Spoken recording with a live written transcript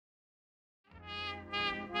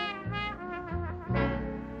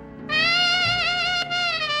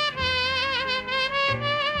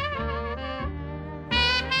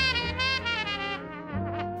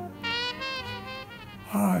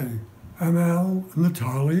I'm Al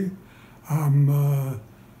Natale. I'm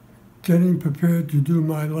getting prepared to do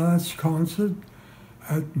my last concert.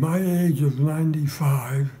 At my age of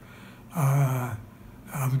 95,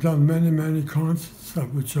 I've done many concerts,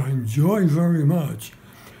 which I enjoy very much.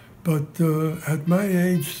 But at my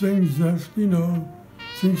age, things have,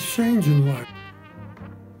 things change in life.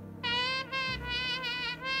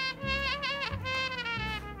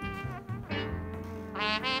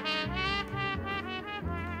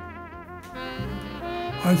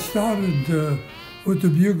 I started with the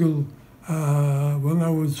bugle when I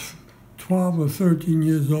was 12 or 13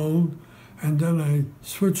 years old, and then I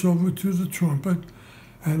switched over to the trumpet,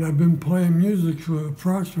 and I've been playing music for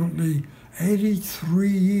approximately 83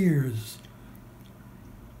 years,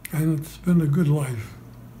 and it's been a good life.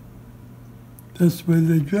 That's the way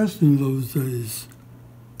they dressed in those days.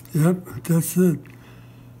 Yep, that's it.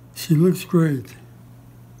 She looks great.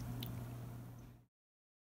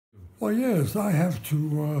 Well, yes, I have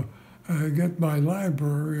to get my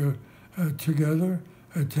library together.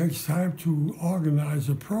 It takes time to organize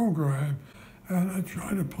a program, and I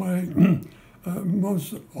try to play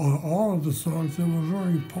most or all of the songs that were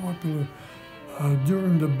very popular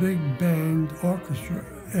during the big band orchestra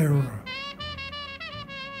era.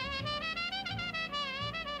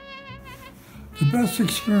 The best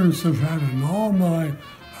experience I've had in all my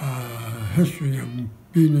history of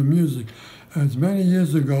being in music is many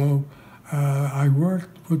years ago. I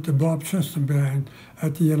worked with the Bob Chester Band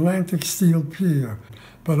at the Atlantic Steel Pier,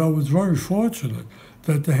 but I was very fortunate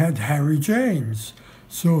that they had Harry James.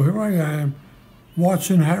 So here I am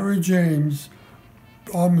watching Harry James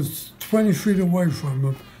almost 20 feet away from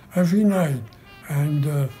him every night,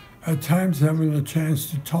 and at times having a chance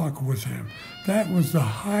to talk with him. That was the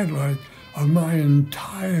highlight of my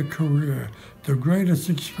entire career, the greatest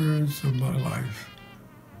experience of my life.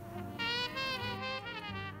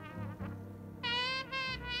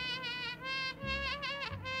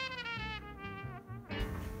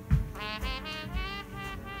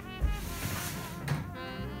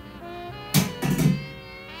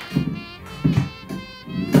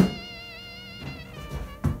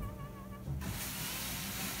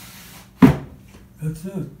 That's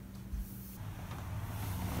it.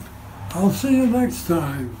 I'll see you next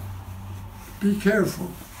time. Be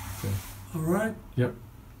careful. Okay. All right? Yep.